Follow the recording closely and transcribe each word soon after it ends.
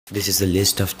This is the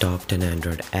list of top 10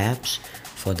 Android apps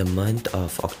for the month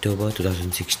of October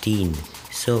 2016.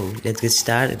 So let's get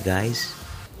started, guys.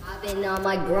 I've been on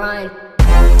my grind.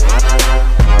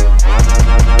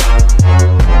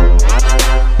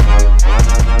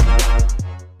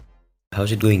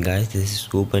 How's it going, guys? This is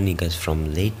CooperNicus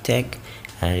from LateTech,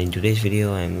 and in today's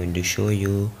video I'm going to show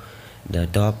you the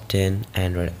top 10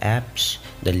 Android apps.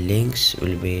 The links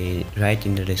will be right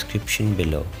in the description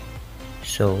below.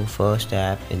 So first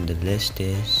app in the list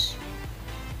is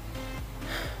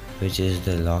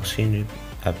the lock screen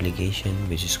application,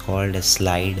 which is called a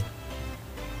Slide.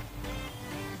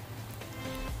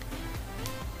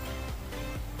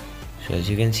 So as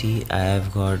you can see, I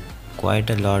have got quite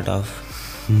a lot of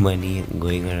money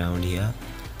going around here.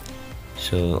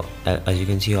 So as you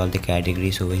can see, all the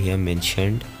categories over here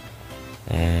mentioned,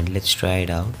 and let's try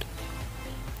it out.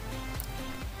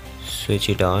 Switch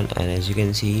it on, and as you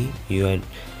can see, you are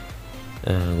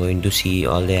going to see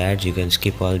all the ads. You can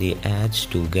skip all the ads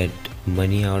to get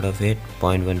money out of it,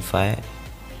 0.15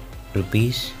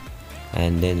 rupees,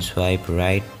 and then swipe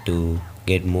right to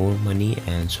get more money,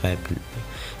 and swipe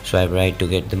right to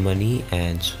get the money,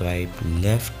 and swipe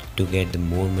left to get the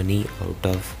more money out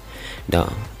of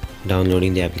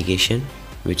downloading the application,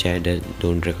 which I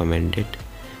don't recommend it.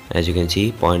 As you can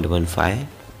see, 0.15,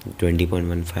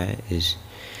 20.15 is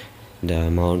the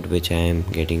amount which I am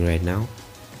getting right now.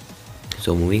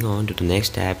 So moving on to the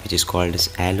next app, which is called as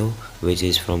Allo, which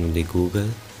is from the Google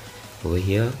over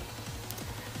here.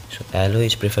 So Allo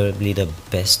is preferably the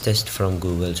bestest from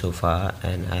Google so far,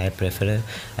 and I prefer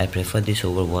this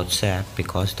over WhatsApp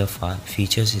because the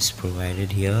features is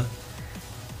provided here,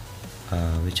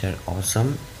 which are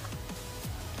awesome.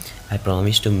 I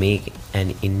promise to make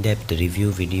an in-depth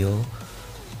review video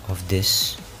of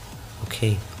this.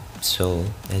 Okay, so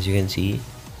as you can see,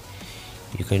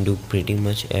 you can do pretty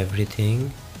much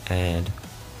everything, and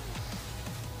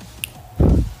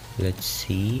let's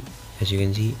see, as you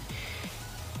can see,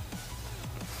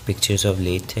 pictures of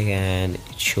LateTech, and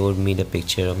it showed me the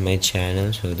picture of my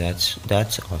channel. So that's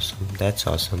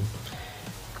awesome.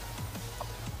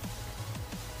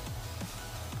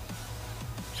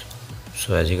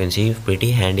 So as you can see,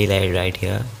 pretty handy light right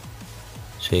here.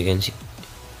 So you can see,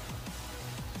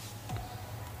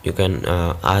 you can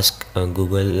ask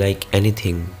Google like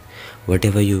anything,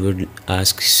 whatever you would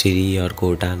ask Siri or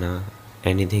Cortana,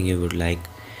 anything you would like.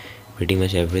 Pretty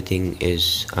much everything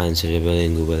is answerable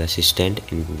in Google Assistant,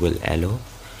 in Google Allo.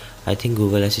 I think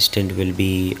Google Assistant will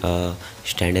be a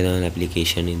standalone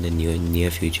application in the near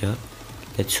future.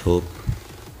 Let's hope.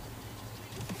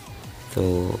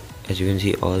 So as you can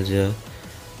see, all the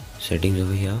settings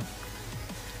over here,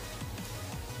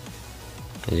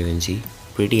 as you can see,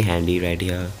 pretty handy right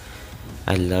here.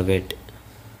 I love it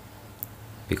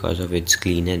because of its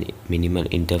clean and minimal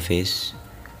interface.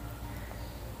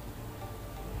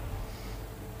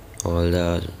 All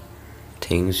the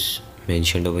things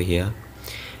mentioned over here,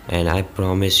 and I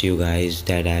promise you guys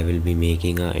that I will be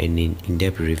making an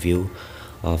in-depth review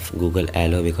of Google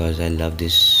Allo because I love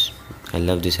this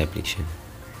application.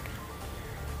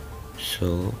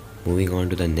 So moving on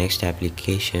to the next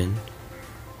application,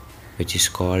 which is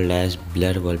called as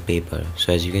Blur Wallpaper.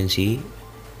 So as you can see,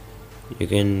 you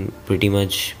can pretty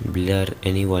much blur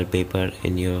any wallpaper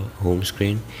in your home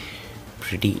screen.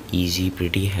 Pretty easy,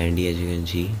 pretty handy, as you can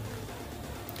see,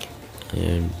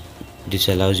 and this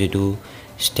allows you to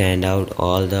stand out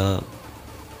all the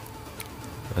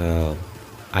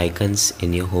icons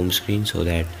in your home screen so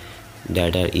that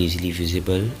are easily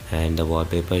visible, and the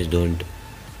wallpapers don't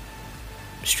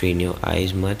strain your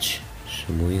eyes much.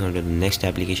 So moving on to the next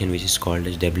application, which is called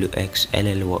as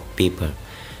WXLL Wallpaper.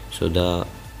 So the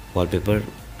wallpaper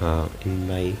in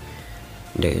my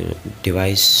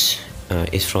device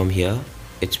is from here.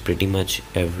 It's pretty much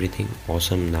everything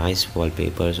awesome, nice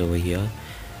wallpapers over here.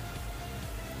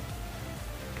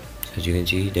 So as you can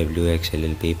see,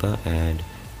 WXLL paper and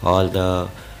all the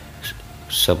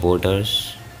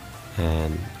supporters,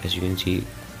 and as you can see,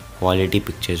 quality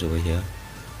pictures over here.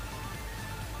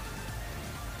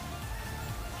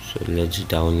 So let's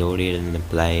download it and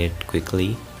apply it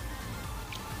quickly.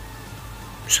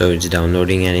 So it's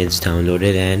downloading, and it's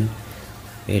downloaded, and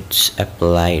it's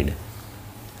applied.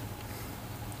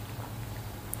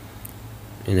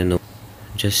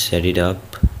 Just set it up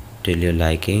till your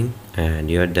liking, and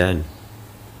you're done.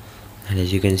 And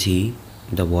as you can see,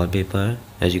 the wallpaper,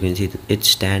 as you can see, it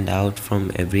stand out from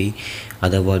every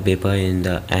other wallpaper in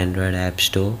the Android App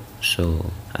Store. So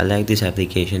I like this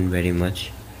application very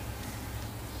much.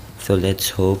 So let's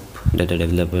hope that the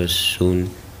developers soon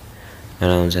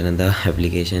announce another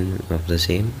application of the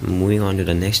same. Moving on to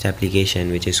the next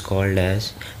application, which is called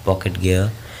as Pocket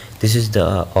Gear. This is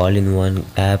the all-in-one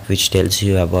app which tells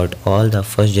you about all the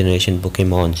first generation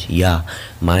Pokemons. Yeah,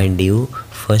 mind you,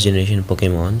 first generation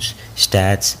Pokemons,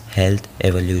 stats, health,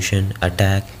 evolution,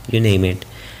 attack, you name it.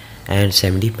 And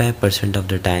 75% of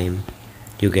the time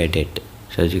you get it.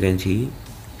 So as you can see,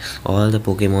 all the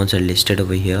Pokemons are listed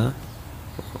over here,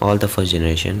 all the first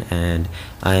generation, and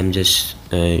I am just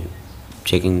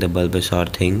checking the Bulbasaur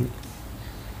thing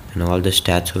and all the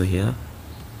stats over here.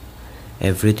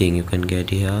 Everything you can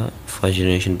get here, first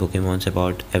generation Pokemons,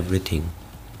 about everything.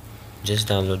 Just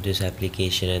download this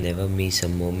application and never miss a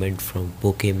moment from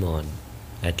Pokemon,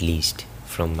 at least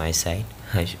from my side.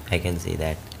 I can say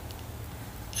that.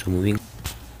 So moving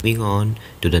on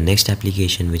to the next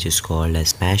application, which is called as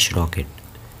Smash Rocket.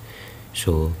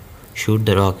 So shoot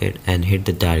the rocket and hit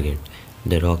the target.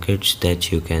 The rockets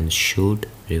that you can shoot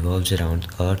revolves around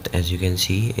Earth. As you can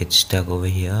see, it's stuck over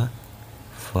here.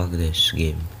 Fuck this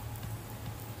game.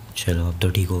 चलो अब तो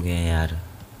ठीक हो गया यार.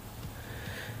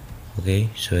 Okay,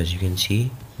 so as you can see,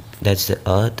 that's the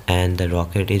Earth and the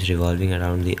rocket is revolving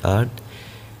around the Earth.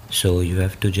 So you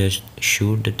have to just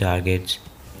shoot the targets,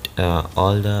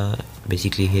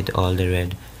 basically hit all the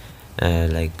red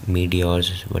like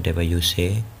meteors, whatever you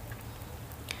say,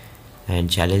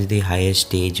 and challenge the highest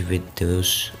stage with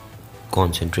those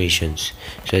concentrations.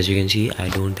 So as you can see, I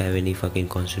don't have any fucking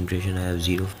concentration, I have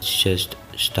zero. Let's just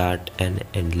start an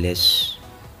endless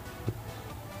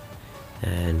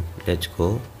and let's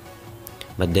go.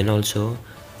 But then also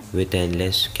with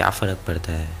endless क्या फ़र्क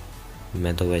पड़ता है,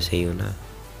 मैं तो वैसे ही हूँ ना,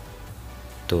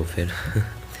 तो फिर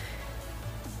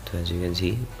so as you can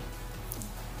see,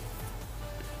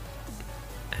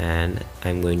 and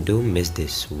I'm going to miss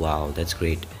this. Wow, that's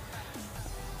great.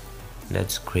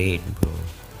 That's great, bro.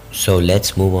 So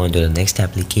let's move on to the next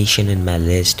application in my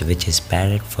list, which is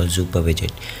Parrot for Zooper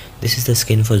Widget. This is the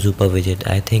skin for Zooper Widget.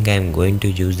 I think I'm going to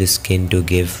use this skin to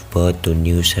give birth to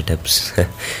new setups.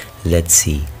 Let's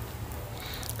see.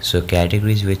 So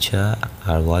categories which are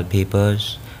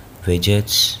wallpapers,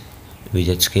 widgets,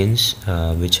 widget skins,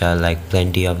 which are like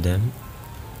plenty of them.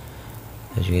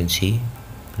 As you can see.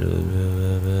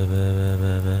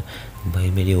 भाई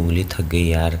मेरी उंगली थक गई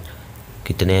यार.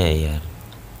 कितने हैं यार,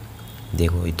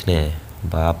 देखो इतने हैं,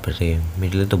 बाप रे,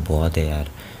 मेरे लिए तो बहुत है यार.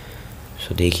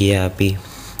 So देखिए आप ही,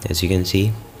 as you can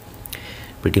see,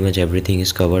 pretty much everything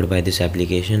is covered by this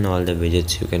application. All the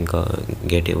widgets you can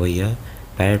get over here.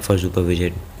 Parrot for Zooper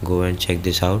Widget, go and check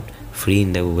this out, free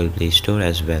in the Google Play Store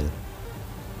as well.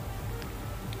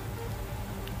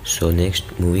 So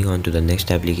next, moving on to the next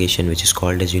application, which is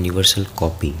called as Universal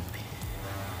Copy.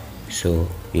 So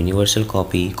Universal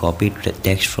Copy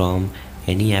text from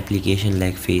any application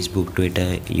like Facebook,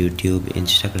 Twitter, YouTube,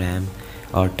 Instagram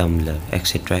or Tumblr,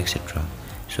 etc, etc.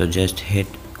 So just hit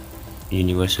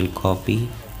Universal Copy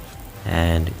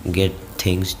and get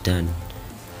things done.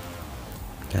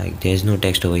 Like there's no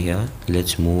text over here.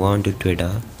 Let's move on to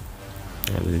Twitter.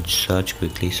 I will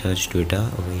quickly search Twitter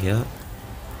over here.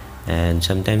 And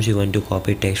sometimes you want to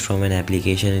copy text from an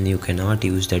application and you cannot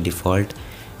use the default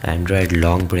Android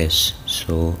long press.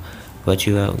 So what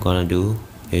you are gonna do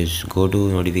is go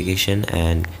to notification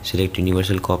and select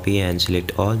Universal Copy and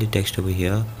select all the text over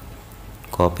here,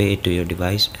 copy it to your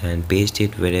device and paste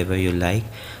it wherever you like.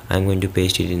 I'm going to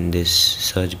paste it in this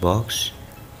search box,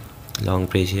 long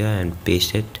press here and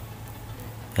paste it,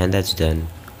 and that's done.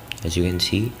 As you can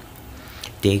see,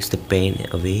 takes the pain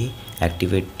away.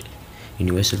 Activate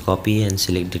Universal Copy and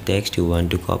select the text you want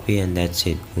to copy, and that's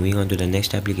it. Moving on to the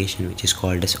next application, which is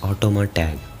called as Automa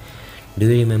Tag. Do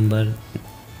you remember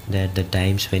that the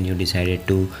times when you decided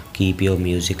to keep your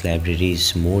music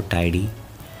libraries more tidy?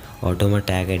 Automa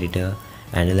Tag Editor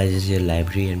analyzes your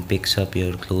library and picks up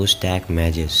your close tag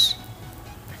matches.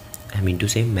 I mean to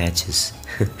say matches.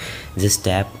 Just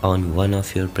tap on one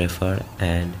of your preferred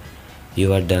and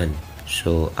you are done.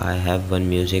 So I have one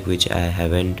music which I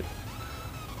haven't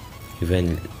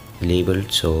even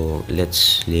labeled, so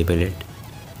let's label it.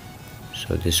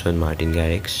 So this one, Martin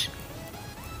Garrix.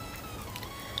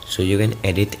 So you can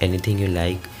edit anything you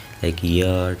like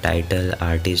year, title,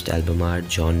 artist, album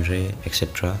art, genre,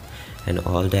 etc. And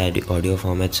all the audio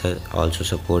formats are also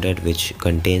supported, which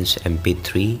contains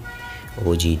MP3,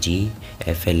 OGG,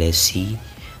 FLSC,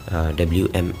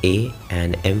 WMA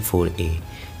and M4A.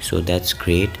 So that's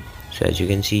great. So as you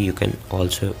can see, you can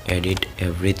also edit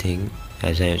everything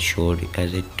as I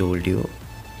told you,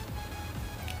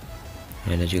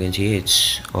 and as you can see,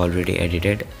 it's already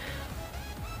edited.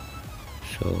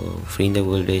 So free in the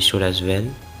Google Play Store as well.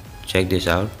 Check this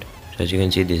out. So as you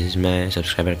can see, this is my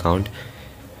subscriber count.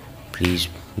 please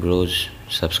bros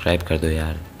subscribe कर दो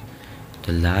यार.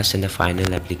 The last and the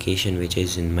final application which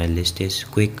is in my list is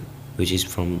Quick, which is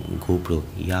from GoPro.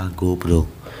 Yeah, GoPro.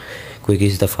 Quick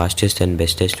is the fastest and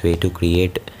bestest way to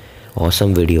create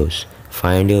awesome videos.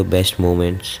 Find your best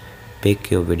moments,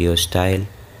 pick your video style,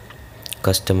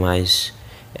 customize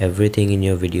everything in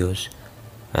your videos,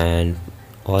 and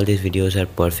all these videos are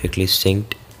perfectly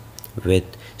synced with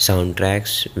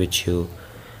soundtracks which you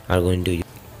are going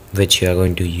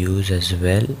to use as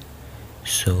well.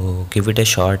 So give it a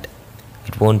shot.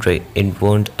 It won't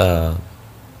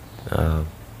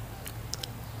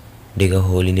dig a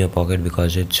hole in your pocket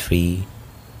because it's free,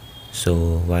 so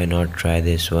why not try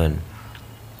this one?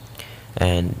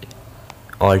 And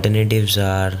alternatives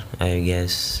are, I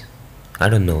guess, I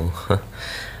don't know.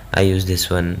 I use this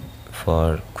one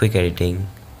for quick editing.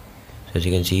 So as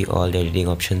you can see, all the editing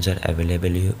options are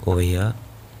available over here.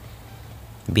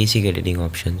 Basic editing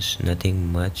options,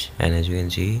 nothing much. And as you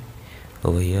can see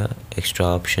over here, extra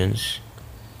options,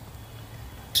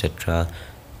 etc.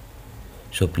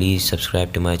 So please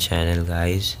subscribe to my channel,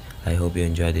 guys. I hope you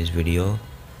enjoy this video.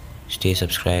 Stay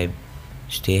subscribed,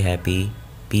 stay happy,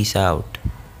 peace out.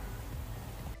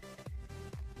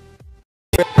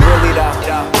 Really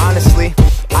though, honestly,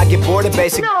 I get bored of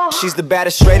basic. She's the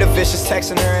baddest, straight up vicious,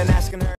 texting her and asking her.